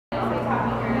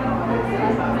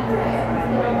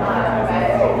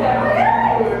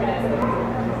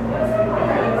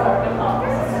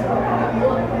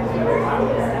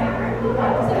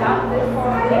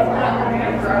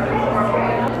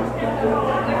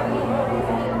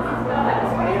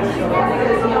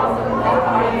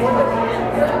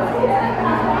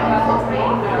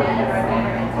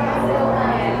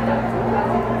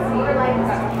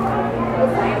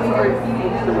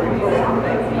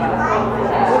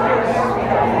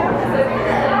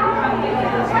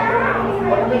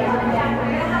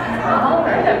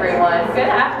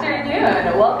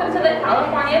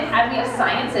Academy of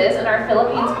Sciences in our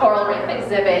Philippines Coral Reef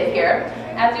exhibit here.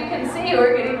 As you can see,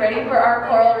 we're getting ready for our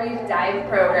Coral Reef dive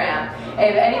program.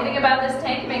 If anything about this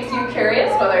tank makes you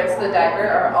curious, whether it's the diver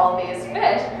or all these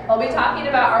fish, we'll be talking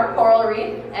about our coral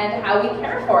reef and how we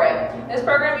care for it. This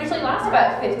program usually lasts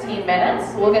about 15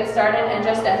 minutes. We'll get started in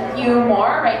just a few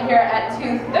more right here at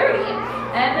 2:30.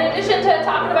 And in addition to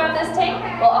talking about this tank,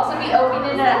 we'll also be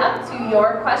opening it up to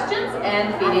your questions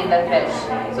and feeding the fish.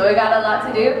 So we got a lot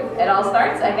to do. It all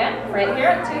starts, again, right here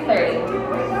at 2:30.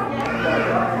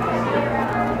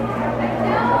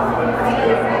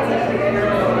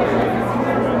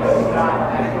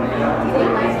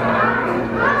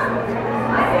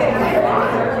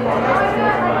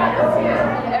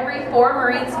 Every 4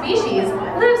 marine species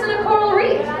lives in a coral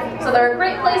reef. So they're a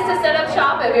great place to set up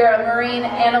shop if you're a marine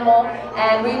animal,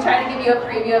 and we try to give you a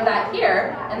preview of that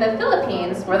here in the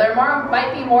Philippines, where there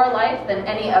might be more life than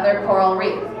any other coral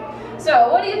reef. So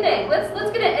what do you think? Let's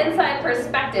get an inside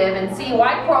perspective and see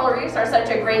why coral reefs are such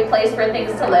a great place for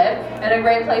things to live and a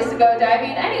great place to go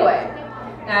diving anyway.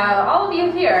 Now, all of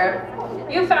you here,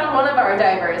 you found one of our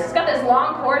divers. He's got this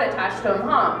long cord attached to him,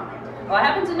 huh? Well, I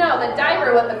happen to know the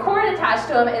diver with the cord attached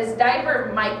to him is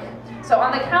Diver Mike. So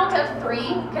on the count of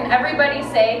 3, can everybody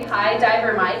say, "Hi,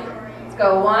 Diver Mike"? Let's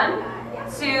go 1,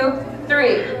 2,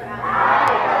 3.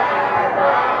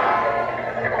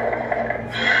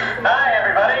 Hi,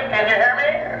 everybody. Can you hear me?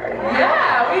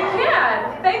 Yeah, we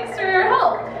can. Thanks for your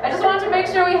help. I just wanted to make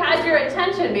sure we had your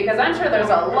attention because I'm sure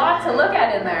there's a lot to look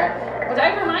at in there. Well,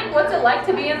 Diver Mike, what's it like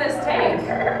to be in this tank?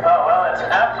 Oh, well, it's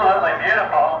absolutely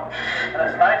beautiful. And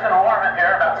it's nice and warm in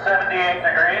here, about 78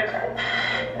 degrees.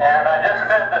 And I just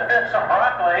fed the fish some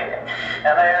broccoli,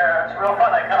 and it's real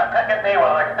fun. They kind of peck at me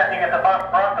while they're pecking at the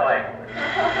broccoli.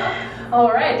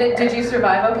 All right. Did you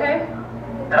survive okay?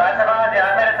 Did I survive?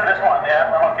 Yeah, I made it to this one.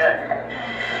 Yeah, I'm okay.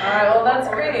 All right, well, that's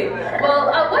great.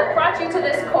 Well, what brought you to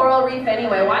this coral reef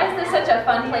anyway? Why is this such a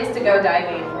fun place to go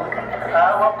diving?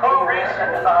 Well, coral reefs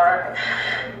are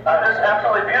just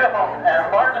absolutely beautiful,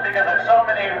 and largely because there's so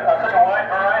many, such a wide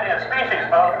variety of species,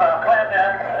 both plant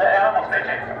and animal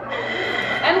species.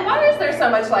 And why is there so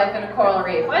much life in a coral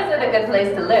reef? Why is it a good place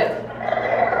to live?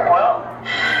 Well,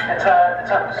 it's a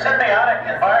symbiotic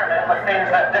environment, which means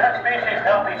that different species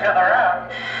help each other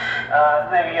out.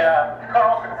 The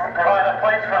corals provide a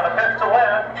place for the fish to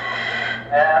live,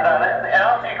 and the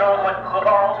algae goes with the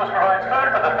corals, which provides food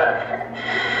for the fish.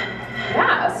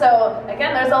 Yeah, so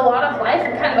again, there's a lot of life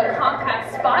in kind of a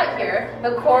compact spot here.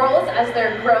 The corals, as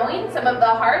they're growing, some of the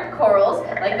hard corals,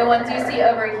 like the ones you see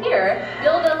over here,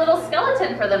 build a little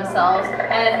skeleton for themselves,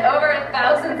 and over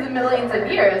thousands of millions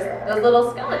of years, those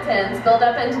little skeletons build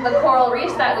up into the coral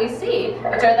reefs that we see,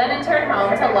 which are then in turn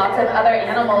home to lots of other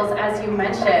animals, as you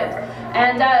mentioned.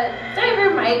 And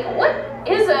Diver Mike, what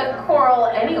is a coral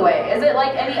anyway? Is it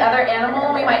like any other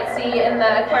animal we might see in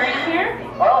the aquarium here?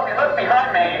 Well, if you look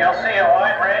behind me, you'll see a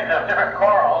wide range of different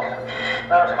corals.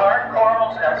 There's hard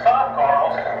corals and soft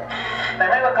corals. They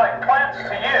may look like plants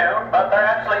to you, but they're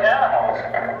actually animals.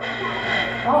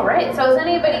 All right, so has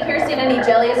anybody here seen any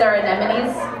jellies or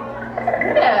anemones?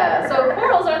 Yeah, so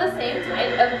corals are the same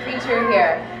type of creature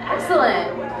here.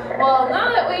 Excellent. Well, now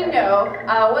that we know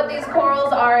what these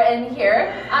corals are in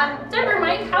here, Diver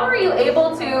Mike, how are you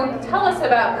able to tell us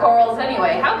about corals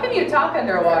anyway? How can you talk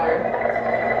underwater?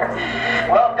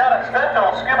 Well, I've got a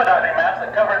special scuba diving mask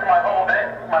that covers my whole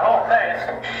face.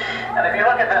 And if you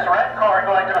look at this red cord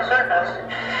going to the surface,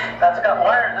 that's got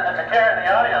wires in it to carry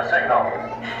the audio signal.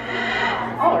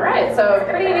 All right, so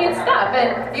pretty neat stuff.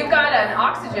 And you've got an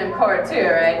oxygen cord too,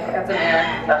 right? That's in there.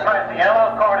 That's right. The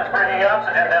yellow cord is bringing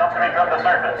oxygen down to me from the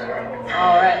surface.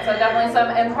 All right, so definitely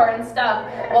some important stuff.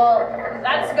 Well,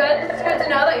 that's good. It's good to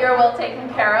know that you're well taken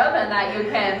care of and that you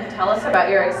can tell us about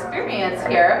your experience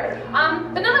here.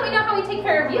 But now that we know how we take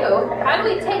care of you, how do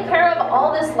we take care of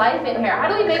all this life in here? How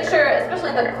do we make sure,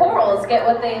 especially the corals, get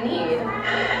what they need?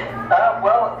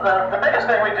 Well, the biggest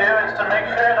thing we do is to make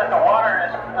sure that the water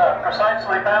is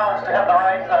precisely balanced to have the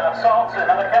right salts and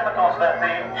other chemicals that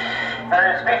the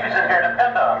various species in here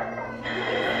depend on.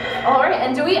 All right,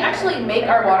 and do we actually make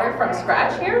our water from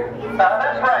scratch here?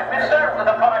 That's right. We start with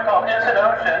a product called Instant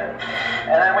Ocean,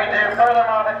 and then we do further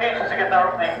modifications to get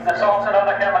the salts and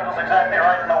other chemicals exactly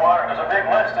right in the water. There's a big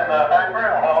list in the back room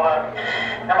of all the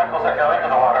chemicals that go into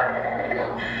the water.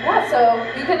 Yeah, so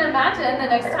you can imagine the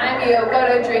next time you go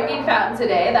to a drinking fountain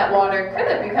today, that water could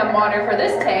have become water for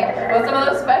this tank with some of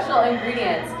those special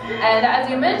ingredients. And as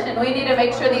you mentioned, we need to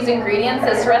make sure these ingredients,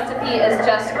 this recipe is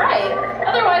just right.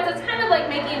 Otherwise, it's kind of like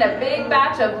making a big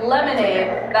batch of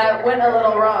lemonade that went a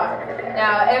little wrong.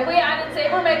 Now, if we added,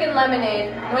 say we're making lemonade,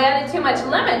 and we added too much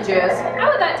lemon juice, how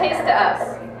would that taste to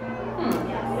us?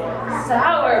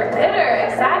 Sour, bitter,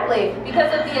 exactly, because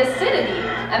of the acidity.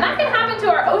 And that can happen to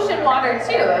our ocean water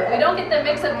too. If we don't get the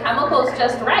mix of chemicals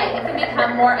just right, it can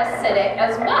become more acidic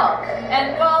as well.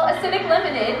 And while acidic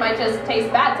lemonade might just taste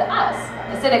bad to us,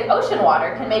 acidic ocean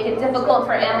water can make it difficult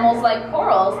for animals like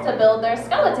corals to build their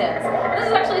skeletons. This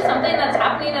is actually something that's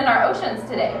happening in our oceans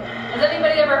today. Has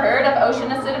anybody ever heard of ocean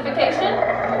acidification?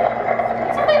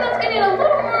 It's something that's getting a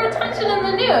little more attention in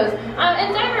the news.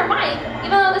 And Diver Mike,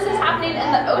 even though this is happening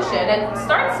in the ocean, it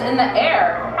starts in the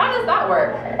air. How does that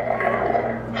work?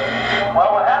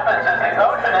 Well, what happens is the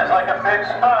ocean is like a big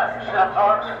sponge. It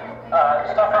absorbs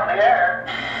stuff from the air,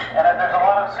 and if there's a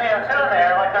lot of CO2 in the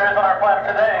air, like there is on our planet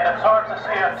today, it absorbs the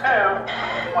CO2,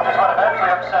 which is what eventually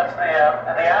upsets the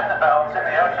acid balance in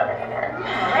the ocean.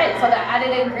 Alright, so the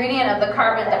added ingredient of the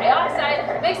carbon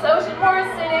dioxide makes the ocean more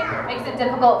acidic, makes it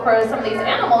difficult for some of these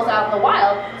animals out in the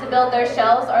wild to build their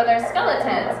shells or their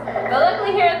skeletons. But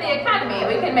luckily here at the Academy,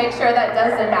 we can make sure that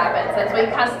doesn't happen since we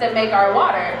custom make our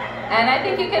water. And I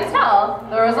think you can tell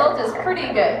the result is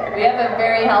pretty good. We have a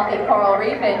very healthy coral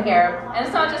reef in here. And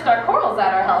it's not just our corals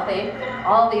that are healthy,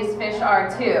 all these fish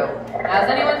are too. Now, is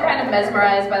anyone kind of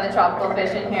mesmerized by the tropical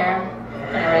fish in here?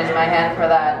 I'm gonna raise my hand for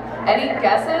that. Any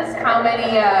guesses how many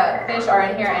fish are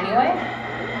in here anyway?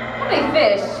 How many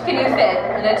fish can you fit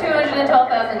in a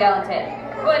 212,000 gallon tank?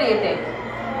 What do you think?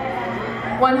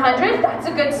 100? That's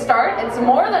a good start. It's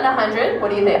more than 100.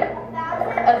 What do you think?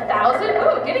 1,000?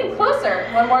 Ooh, getting closer.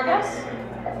 One more guess?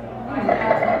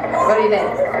 What do you think?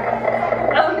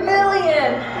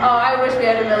 1,000,000! Oh, I wish we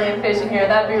had 1,000,000 fish in here.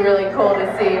 That'd be really cool to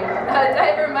see.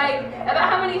 Diver Mike, about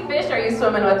how many fish are you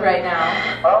swimming with right now?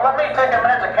 Well, let me take a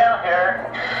minute to count here.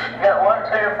 You got 1,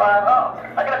 2, 5,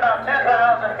 I get about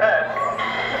 2,000 fish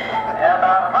and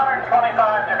about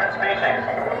 125 different species.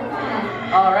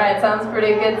 All right, sounds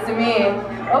pretty good to me.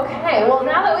 Okay, well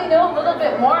now that we know a little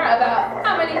bit more about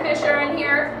how many fish are in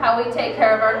here, how we take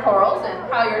care of our corals, and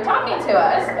how you're talking to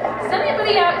us, does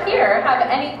anybody out here have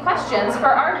any questions for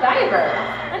our diver?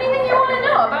 Anything you want to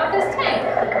know about this tank?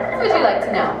 What would you like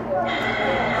to know?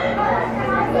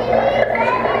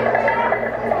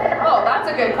 Oh, that's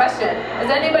a good question. Is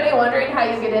anybody wondering how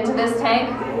you get into this tank?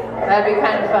 That'd be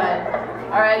kind of fun.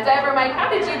 All right, Diver Mike, how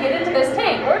did you get into this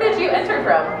tank? Where did you enter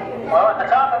from? Well, at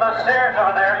the top of those stairs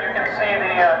over there, you can see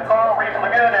the Coral Reef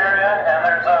Lagoon area, and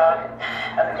there's a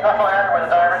special area where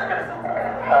the divers can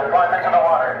climb into the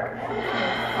water.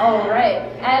 All right.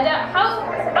 And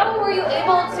how were you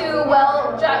able to,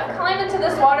 well, climb into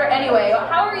this water anyway?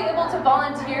 How were you able to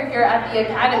volunteer here at the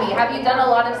Academy? Have you done a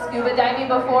lot of scuba diving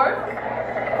before?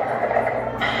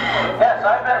 Yes,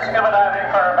 I've been scuba diving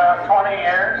for about 20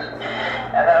 years.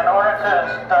 And then in order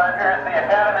to dive here at the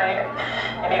Academy,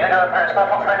 you need to go through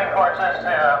special training courses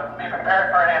to be prepared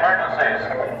for any emergencies.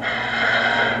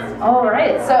 All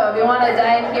right, so if you want to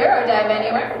dive here or dive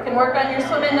anywhere, you can work on your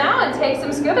swimming now and take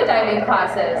some scuba diving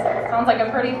classes. Sounds like a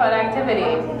pretty fun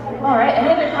activity. All right, any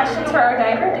other questions for our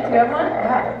diver? Did you have one?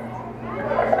 Yeah.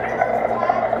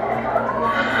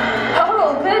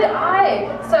 Oh, good eye.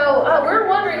 So we're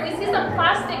wondering, we see some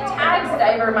plastic tags,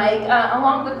 Diver Mike,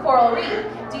 along the coral reef.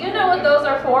 Do you know what those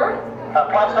are for?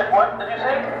 Plastic what, did you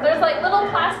say? There's like little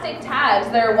plastic tags.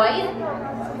 They're white.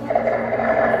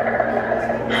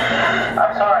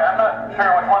 I'm sorry, I'm not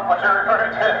sure what you're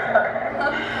referring to.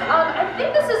 I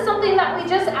think this is something that we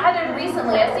just added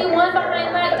recently. I see one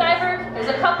behind that diver. There's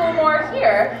a couple more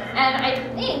here. And I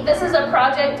think this is a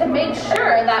project to make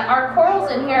sure that our corals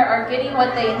in here are getting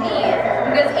what they need.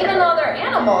 Because even though they're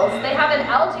animals, they have an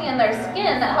algae in their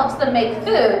skin that helps them make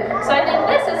food. So I think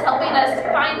this is helping us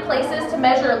find places to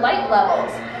measure light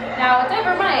levels. Now,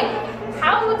 Diver Mike,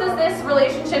 how does this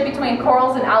relationship between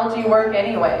corals and algae work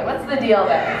anyway? What's the deal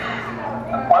there?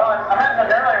 Well, I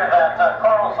mentioned earlier that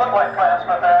corals look like plants,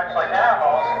 but they're actually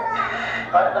animals.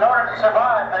 But in order to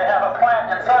survive, they have a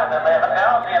plant inside them. They have an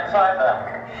algae inside them.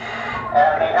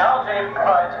 And the algae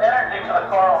provides energy to the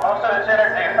coral, most of its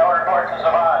energy in order for it to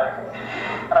survive.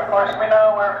 And of course, we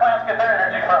know where plants get their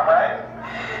energy from, right?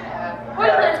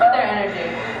 Where do plants get their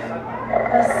energy?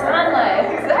 The sunlight,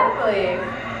 exactly.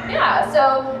 Yeah,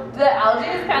 so the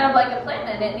algae is kind of like a plant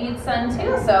and it needs sun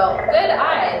too, so good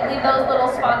eye. Leave those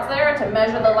little spots there to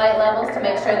measure the light levels to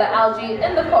make sure the algae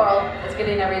in the coral is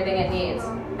getting everything it needs.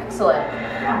 Excellent.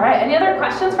 All right, any other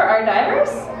questions for our divers?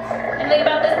 Anything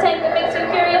about this tank that makes you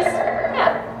curious?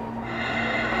 Yeah.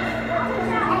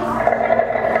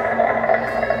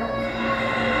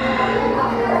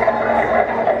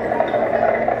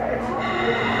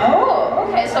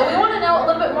 So we want to know a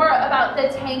little bit more about the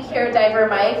tank here, Diver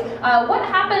Mike. What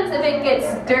happens if it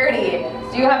gets dirty?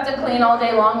 Do you have to clean all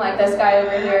day long like this guy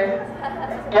over here?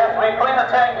 Yes, we clean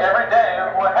the tank every day.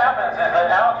 What happens is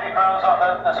that algae grows on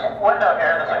this window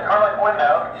here, this acrylic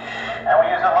window, and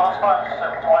we use a little sponge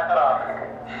to wipe it off.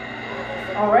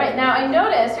 All right. Now I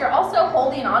notice you're also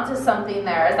holding on to something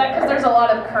there. Is that because there's a lot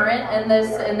of current in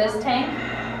this tank?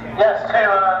 Yes, to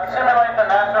simulate the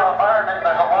natural environment,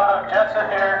 there's a lot of jets in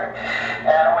here,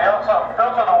 and we also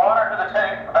filter the water to the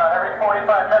tank about every 45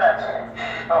 minutes,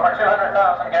 over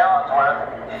 200,000 gallons worth.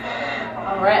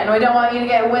 All right, and we don't want you to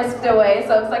get whisked away,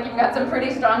 so it looks like you've got some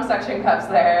pretty strong suction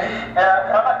cups there.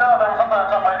 Yeah, I might know that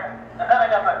sometimes I might,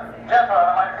 depending on the jet rod,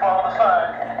 I might fall on the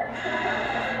side.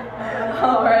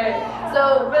 All right,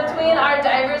 so between our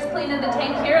divers cleaning the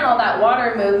tank here and all that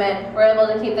water movement, we're able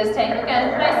to keep this tank,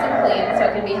 again, nice and clean so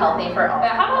it can be healthy for all.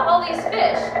 But how about all these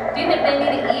fish? Do you think they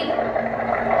need to eat?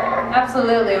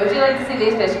 Absolutely. Would you like to see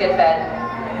these fish get fed?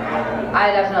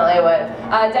 I definitely would.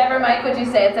 Diver Mike, would you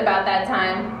say it's about that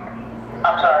time?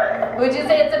 I'm sorry? Would you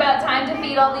say it's about time to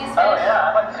feed all these fish? Oh yeah,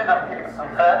 I'd like to see them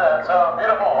fed. So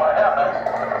beautiful what happens.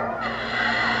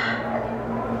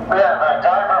 We have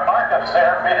Diver Mark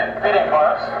upstairs feeding for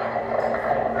us.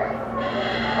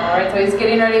 Alright, so he's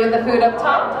getting ready with the food up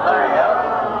top. There you go.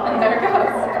 And there it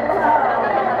goes.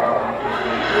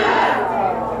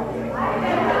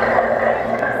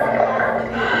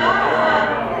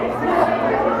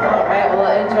 Alright,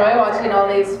 well enjoy watching all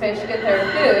these fish get their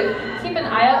food. Keep an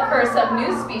eye out for some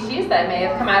new species that may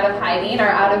have come out of hiding or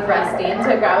out of resting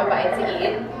to grab a bite to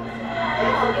eat.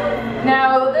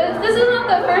 Now, this is not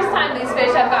the first time these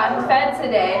fish have gotten fed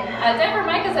today. Diver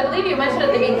Mike, as I believe you mentioned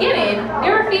at the beginning,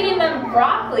 you were feeding them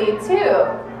broccoli too.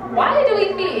 Why do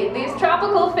we feed these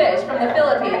tropical fish from the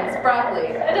Philippines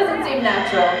broccoli? It doesn't seem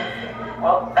natural.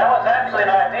 Well, that was actually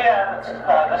an idea that's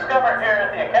discovered here at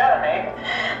the Academy.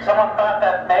 Someone thought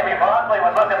that maybe broccoli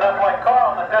would look enough like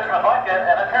coral and the fish would like it,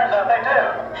 and it turns out they do.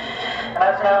 And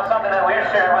that's now something that we've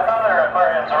shared with other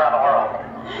aquariums around the world.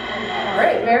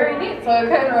 Alright, very neat. So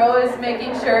again, we're always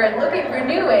making sure and looking for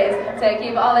new ways to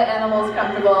keep all the animals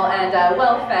comfortable and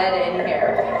well fed in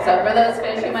here. So for those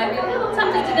fish who might be a little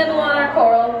tempted to nibble on our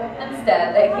coral,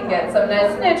 instead they can get some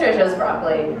nice nutritious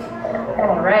broccoli.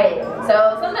 Alright,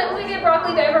 so sometimes we get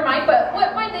broccoli, Diver Mike, but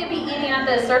what might they be eating at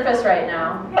the surface right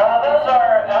now? Those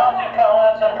are algae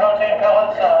pellets and protein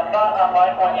pellets, not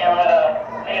unlike what you would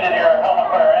feed in your home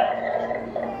aquarium.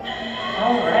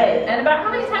 Alright, and about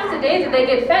how many times a day do they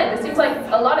get fed? It seems like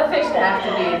a lot of fish to have to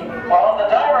feed. Well, the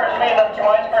divers feed them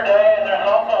twice per day, and there's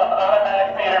also an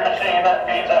automatic feeder machine that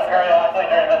feeds them periodically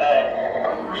during the day.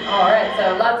 Alright,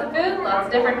 so lots of food, lots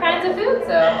of different kinds of food,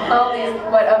 so all these,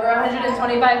 over 125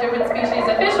 different species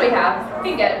of fish we have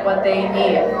can get what they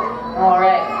need.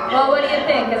 Alright, well what do you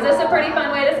think? Is this a pretty fun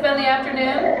way to spend the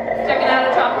afternoon? Checking out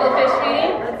a tropical fish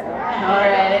feeding?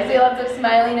 Alright, I see lots of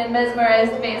smiling and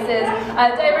mesmerized faces.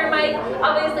 Diver Mike,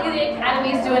 obviously the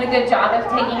Academy's doing a good job of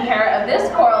taking care of this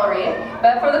coral reef,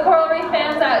 but for the coral reef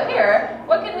fans out here,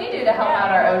 what can we do to help out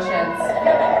our oceans?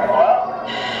 Well,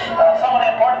 some of the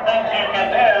important things you can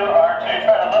do are to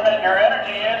try to limit your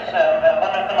energy use and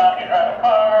limit the amount you drive a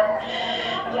car.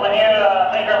 Because when you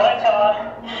leave your lights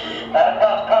on, that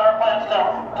causes power plants to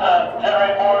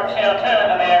generate more CO2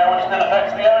 into the air, which then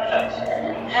affects the oceans.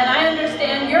 And I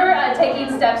understand you're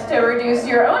taking steps to reduce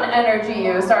your own energy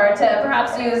use, or to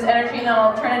perhaps use energy in an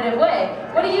alternative way.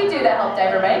 What do you do to help,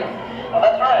 Diver Mike? Well,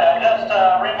 that's right. I just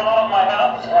remodeled my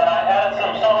house, and I added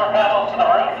some solar panels to the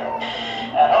roof.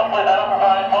 And hopefully that'll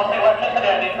provide most of the electricity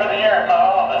I need for the year, if not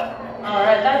all of it.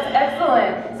 Alright, that's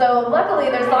excellent. So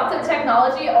luckily there's lots of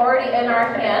technology already in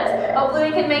our hands. Hopefully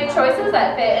we can make choices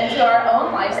that fit into our own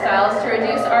lifestyles to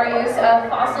reduce our use of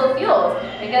fossil fuels,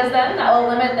 because then that will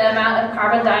limit the amount of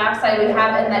carbon dioxide we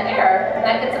have in the air, and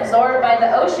that gets absorbed by the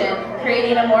ocean,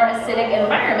 creating a more acidic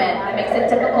environment that makes it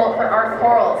difficult for our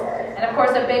corals. And of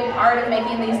course, a big part of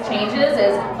making these changes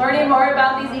is learning more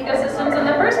about these ecosystems in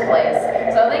the first place.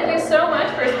 So thank you so much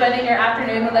for spending your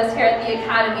afternoon with us here at the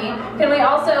Academy. Can we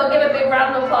also give a big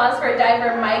round of applause for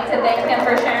Diver Mike to thank him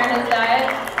for sharing his diet?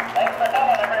 Thanks for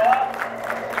coming, everyone.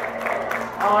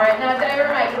 All right, now Diver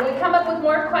Mike, when we come up with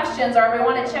more questions or we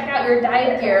want to check out your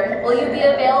dive gear, will you be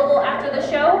available after the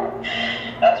show?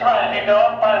 That's right. If you go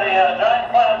up by the giant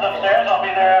clams upstairs, I'll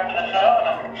be there after the show.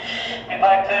 And if you'd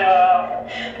like to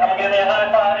come and give me a high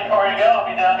five before you go, I'll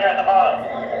be down here at the bottom.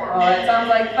 Oh, it sounds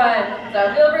like fun.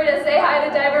 So feel free to say hi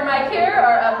to Diver Mike here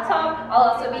or up top.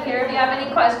 I'll also be here if you have any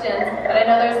questions. But I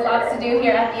know there's lots to do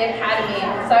here at the Academy.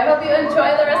 So I hope you enjoy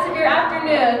the rest of your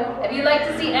afternoon. If you'd like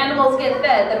to see animals get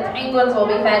fed, the penguins will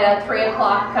be fed at 3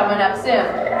 o'clock coming up soon.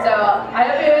 So I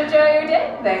hope you enjoy your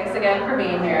day. Thanks again for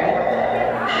being here.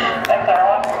 Thanks.